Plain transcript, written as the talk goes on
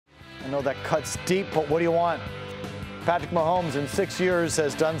know that cuts deep, but what do you want? Patrick Mahomes in 6 years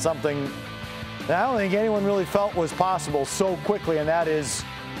has done something that I don't think anyone really felt was possible so quickly, and that is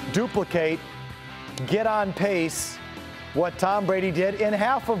duplicate, get on pace what Tom Brady did in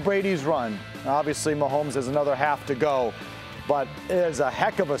half of Brady's run. Obviously, Mahomes has another half to go, but it is a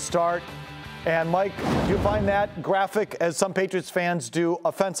heck of a start. And Mike, do you find that graphic, as some Patriots fans do,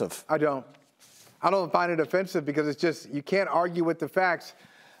 offensive? I don't. I don't find it offensive because it's just, you can't argue with the facts.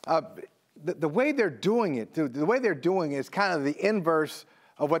 The way they're doing it, the way they're doing it is kind of the inverse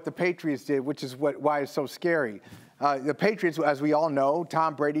of what the Patriots did, which is why it's so scary. The Patriots, as we all know,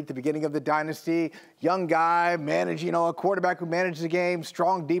 Tom Brady at the beginning of the dynasty, young guy, a quarterback who managed the game,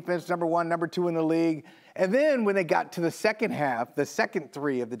 strong defense, number one, number two in the league. And then when they got to the second half, the second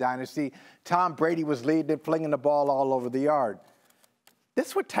three of the dynasty, Tom Brady was leading and flinging the ball all over the yard.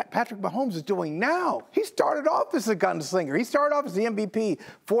 That's what Patrick Mahomes is doing now. He started off as a gunslinger. He started off as the MVP,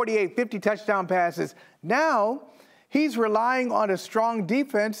 48, 50 touchdown passes. Now he's relying on a strong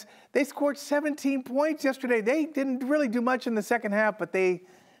defense. They scored 17 points yesterday. They didn't really do much in the second half, but the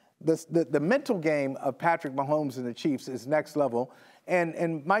mental game of Patrick Mahomes and the Chiefs is next level.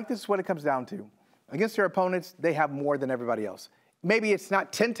 And Mike, this is what it comes down to. Against their opponents, they have more than everybody else. Maybe it's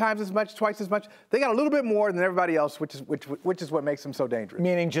not 10 times as much, twice as much. They got a little bit more than everybody else, which is what makes them so dangerous.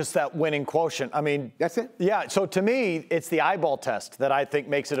 Meaning just that winning quotient. I mean, that's it. Yeah. So to me, it's the eyeball test that I think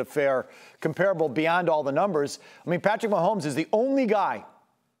makes it a fair comparable beyond all the numbers. I mean, Patrick Mahomes is the only guy,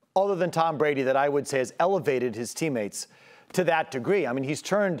 other than Tom Brady, that I would say has elevated his teammates to that degree. I mean, he's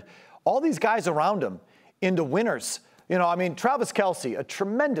turned all these guys around him into winners. You know, I mean, Travis Kelce, a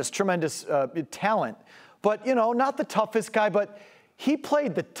tremendous talent, but, not the toughest guy, but he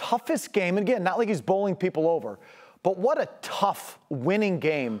played the toughest game. And again, not like he's bowling people over, but what a tough winning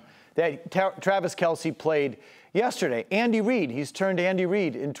game that Travis Kelce played yesterday. Andy Reid, he's turned Andy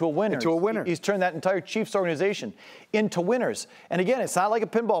Reid into a winner. He's turned that entire Chiefs organization into winners. And again, it's not like a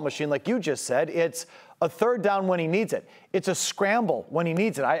pinball machine like you just said. It's a third down when he needs it. It's a scramble when he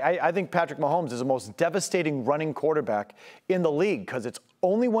needs it. I think Patrick Mahomes is the most devastating running quarterback in the league because it's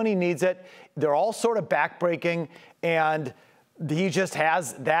only when he needs it. They're all sort of backbreaking, and he just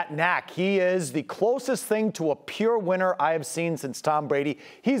has that knack. He is the closest thing to a pure winner I have seen since Tom Brady.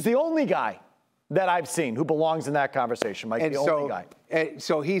 He's the only guy that I've seen who belongs in that conversation, Mike, and the only guy. And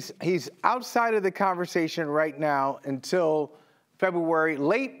so he's outside of the conversation right now until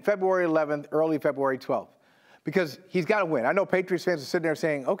late February 11th, early February 12th, because he's got to win. I know Patriots fans are sitting there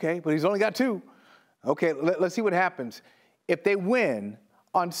saying, okay, but he's only got two. Okay, let's see what happens. If they win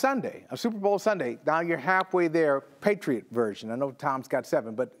on Sunday, a Super Bowl Sunday, now you're halfway there, Patriot version. I know Tom's got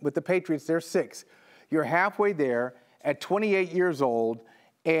 7, but with the Patriots, they're 6. You're halfway there at 28 years old,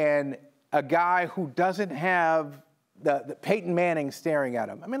 and a guy who doesn't have the Peyton Manning staring at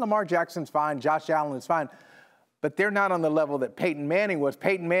him. I mean, Lamar Jackson's fine, Josh Allen is fine, but they're not on the level that Peyton Manning was.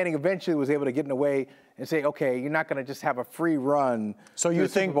 Peyton Manning eventually was able to get in the way and say, okay, you're not going to just have a free run to the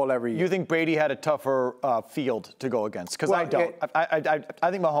Super Bowl every year. You think Brady had a tougher field to go against? Because I don't. I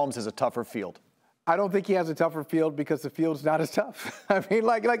think Mahomes has a tougher field. I don't think he has a tougher field because the field's not as tough. I mean,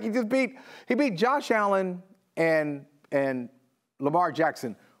 like he beat Josh Allen and Lamar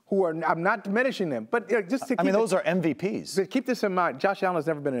Jackson, who are, I'm not diminishing them, but just to keep those are MVPs. Keep this in mind. Josh Allen has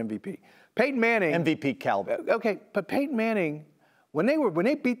never been an MVP. Peyton Manning. MVP caliber. Okay, but Peyton Manning, when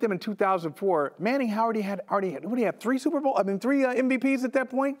they beat them in 2004, Manning already had 3 MVPs at that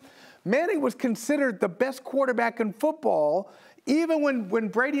point. Manning was considered the best quarterback in football. Even when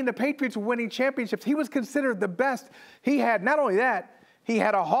Brady and the Patriots were winning championships, he was considered the best. He had, not only that, he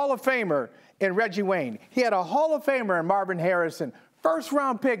had a Hall of Famer in Reggie Wayne. He had a Hall of Famer in Marvin Harrison.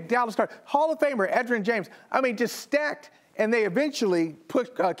 First-round pick, Dallas Carter. Hall of Famer, Edgerrin James. I mean, just stacked, and they eventually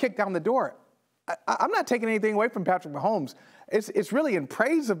kicked down the door. I'm not taking anything away from Patrick Mahomes. It's really in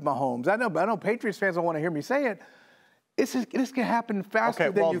praise of Mahomes. I know Patriots fans don't want to hear me say it. This can happen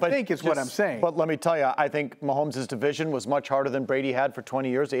faster than you think is what I'm saying. But let me tell you, I think Mahomes' division was much harder than Brady had for 20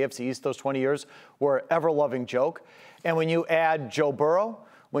 years. The AFC East, those 20 years, were an ever-loving joke. And when you add Joe Burrow,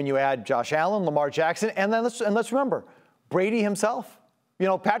 when you add Josh Allen, Lamar Jackson, and let's remember, Brady himself.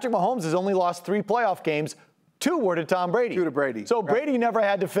 Patrick Mahomes has only lost 3 playoff games. 2 were to Tom Brady. 2 to Brady. So Brady never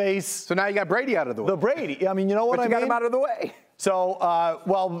had to face. So now you got Brady out of the way. The Brady. I mean, you know what I mean? But you got him out of the way. So,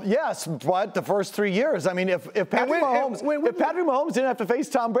 well, yes, but the first 3 years. I mean, if Patrick Mahomes didn't have to face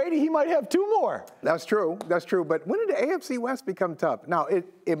Tom Brady, he might have 2 more. That's true. That's true. But when did the AFC West become tough? Now,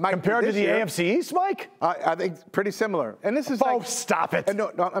 it might compared be to the AFC East, Mike. I think pretty similar. And this is stop it.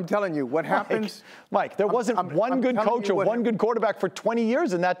 No, I'm telling you what happens. Mike, there wasn't one good coach or one good quarterback for 20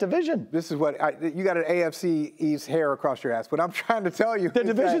 years in that division. This is what you got an AFC East hair across your ass. What I'm trying to tell you, the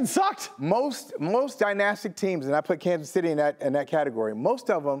division sucked. Most dynastic teams, and I put Kansas City in that category. Most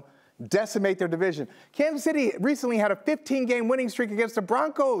of them decimate their division. Kansas City recently had a 15-game winning streak against the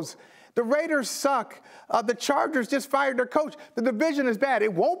Broncos. The Raiders suck. The Chargers just fired their coach. The division is bad.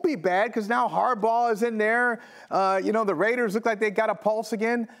 It won't be bad because now Harbaugh is in there. The Raiders look like they got a pulse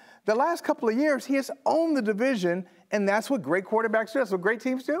again. The last couple of years, he has owned the division, and that's what great quarterbacks do. That's what great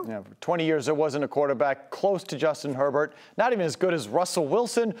teams do. Yeah, for 20 years, there wasn't a quarterback close to Justin Herbert, not even as good as Russell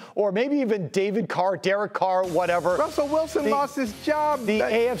Wilson or maybe even David Carr, Derek Carr, whatever. Russell Wilson lost his job. The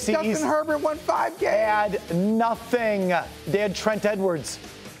AFC Justin East Herbert won 5 games. Had nothing. They had Trent Edwards.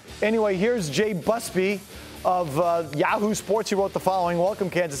 Anyway, here's Jay Busby of Yahoo Sports. He wrote the following: welcome,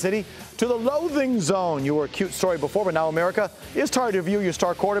 Kansas City, to the loathing zone. You were a cute story before, but now America is tired of you, your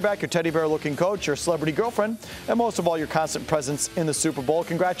star quarterback, your teddy bear-looking coach, your celebrity girlfriend, and most of all, your constant presence in the Super Bowl.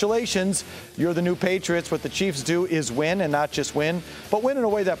 Congratulations. You're the new Patriots. What the Chiefs do is win, and not just win, but win in a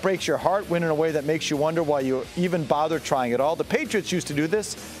way that breaks your heart, win in a way that makes you wonder why you even bother trying at all. The Patriots used to do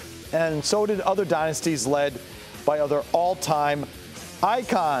this, and so did other dynasties led by other all-time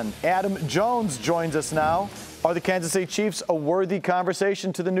icon. Adam Jones joins us now. Are the Kansas City Chiefs a worthy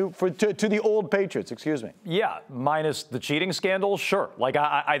conversation to the old Patriots? Excuse me. Yeah, minus the cheating scandal, sure. Like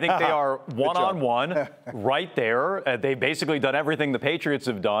I think they are one-on-one right there. They've basically done everything the Patriots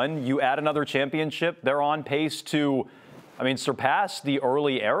have done. You add another championship, they're on pace to, surpass the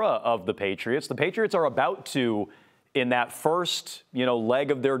early era of the Patriots. The Patriots are about to, in that first, leg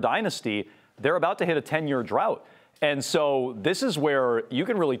of their dynasty, they're about to hit a 10-year drought. And so this is where you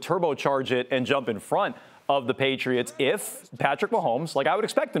can really turbocharge it and jump in front of the Patriots if Patrick Mahomes, like I would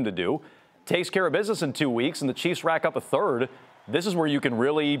expect him to do, takes care of business in 2 weeks and the Chiefs rack up a third. This is where you can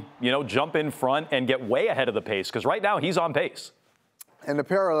really, jump in front and get way ahead of the pace because right now he's on pace. And the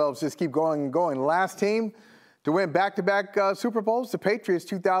parallels just keep going and going. Last team to win back-to-back Super Bowls, the Patriots,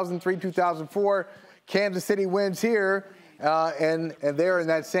 2003, 2004. Kansas City wins here, and they're in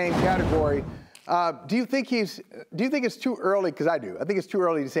that same category. Do you think it's too early? Because I do. I think it's too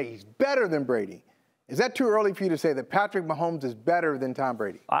early to say he's better than Brady. Is that too early for you to say that Patrick Mahomes is better than Tom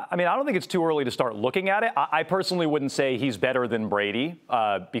Brady? I don't think it's too early to start looking at it. I personally wouldn't say he's better than Brady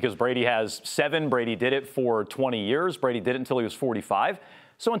because Brady has 7. Brady did it for 20 years. Brady did it until he was 45.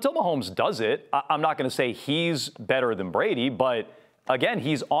 So until Mahomes does it, I'm not going to say he's better than Brady, but again,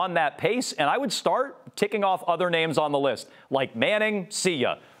 he's on that pace, and I would start ticking off other names on the list, like Manning, see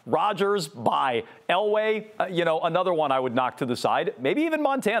ya. Rodgers, bye. Elway, another one I would knock to the side. Maybe even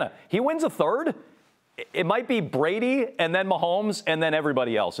Montana. He wins a third. It might be Brady and then Mahomes and then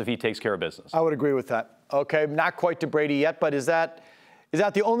everybody else if he takes care of business. I would agree with that. Okay, not quite to Brady yet, but is that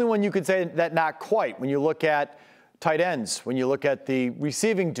the only one you could say that not quite? When you look at tight ends, when you look at the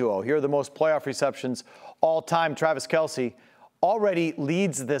receiving duo, here are the most playoff receptions all time. Travis Kelce already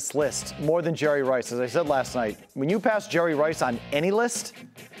leads this list more than Jerry Rice. As I said last night, when you pass Jerry Rice on any list,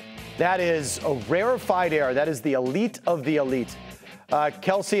 that is a rarefied air. That is the elite of the elite.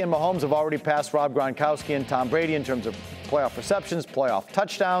 Kelce and Mahomes have already passed Rob Gronkowski and Tom Brady in terms of playoff receptions, playoff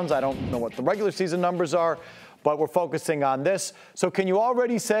touchdowns. I don't know what the regular season numbers are, but we're focusing on this. So can you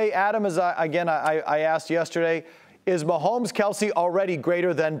already say, Adam, as I asked yesterday, is Mahomes, Kelce already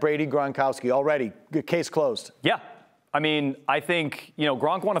greater than Brady, Gronkowski? Already, case closed. Yeah. I think,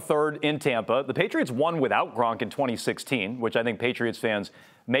 Gronk won a third in Tampa. The Patriots won without Gronk in 2016, which I think Patriots fans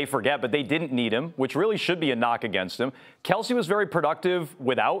may forget, but they didn't need him, which really should be a knock against him. Kelce was very productive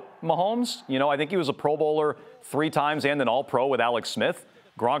without Mahomes. I think he was a Pro Bowler 3 times and an All-Pro with Alex Smith.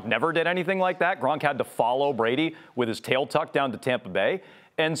 Gronk never did anything like that. Gronk had to follow Brady with his tail tucked down to Tampa Bay.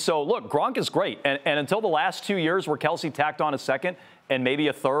 And so, look, Gronk is great. And until the last 2 years where Kelce tacked on a second and maybe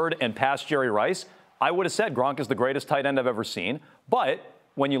a third and passed Jerry Rice, I would have said Gronk is the greatest tight end I've ever seen. But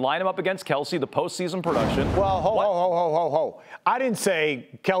when you line him up against Kelce, the postseason production. Well, ho. I didn't say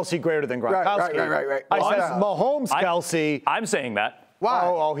Kelce greater than Gronkowski. Right. I said Mahomes, Kelce. I'm saying that. Why?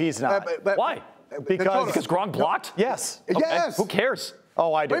 Oh, he's not. Why? Because Gronk blocked? Yes. Okay. Yes. Who cares?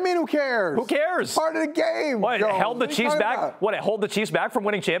 Oh, I do. What do you mean, who cares? Who cares? It's part of the game. What, Jones. held the What are you Chiefs talking back? about? What, hold the Chiefs back from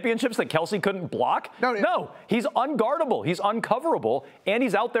winning championships that Kelce couldn't block? No, He's unguardable. He's uncoverable, and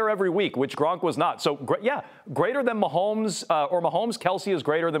he's out there every week, which Gronk was not. So, yeah, greater than Mahomes, Kelce is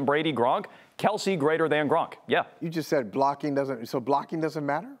greater than Brady, Gronk. Kelce greater than Gronk. Yeah. You just said blocking doesn't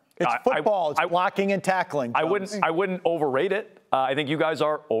matter? It's football. It's blocking and tackling. I wouldn't overrate it. I think you guys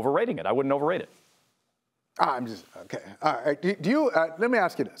are overrating it. I wouldn't overrate it. I'm just, okay. All right. Do you, let me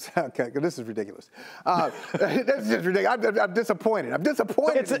ask you this. Okay, this is ridiculous. This is just ridiculous. I'm disappointed. I'm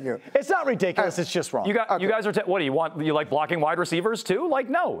disappointed in you. It's not ridiculous. It's just wrong. You guys are, what do you want? You like blocking wide receivers too? Like,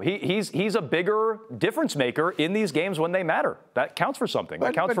 no. He's a bigger difference maker in these games when they matter. That counts for something.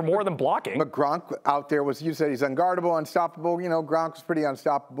 That counts for more than blocking. But Gronk out there you said he's unguardable, unstoppable. You know, Gronk was pretty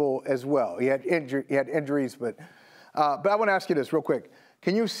unstoppable as well. He had injuries, but I want to ask you this real quick.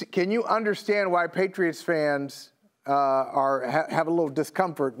 Can you understand why Patriots fans have a little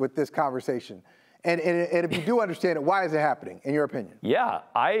discomfort with this conversation? And if you do understand it, why is it happening, in your opinion? Yeah,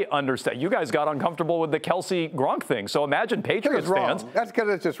 I understand. You guys got uncomfortable with the Kelce Gronk thing. So imagine Patriots fans. That's because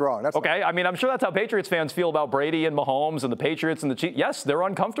it's just wrong. That's okay. I mean, I'm sure that's how Patriots fans feel about Brady and Mahomes and the Patriots and the Chiefs. Yes, they're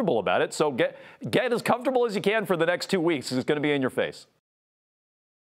uncomfortable about it. So get as comfortable as you can for the next 2 weeks. It's going to be in your face.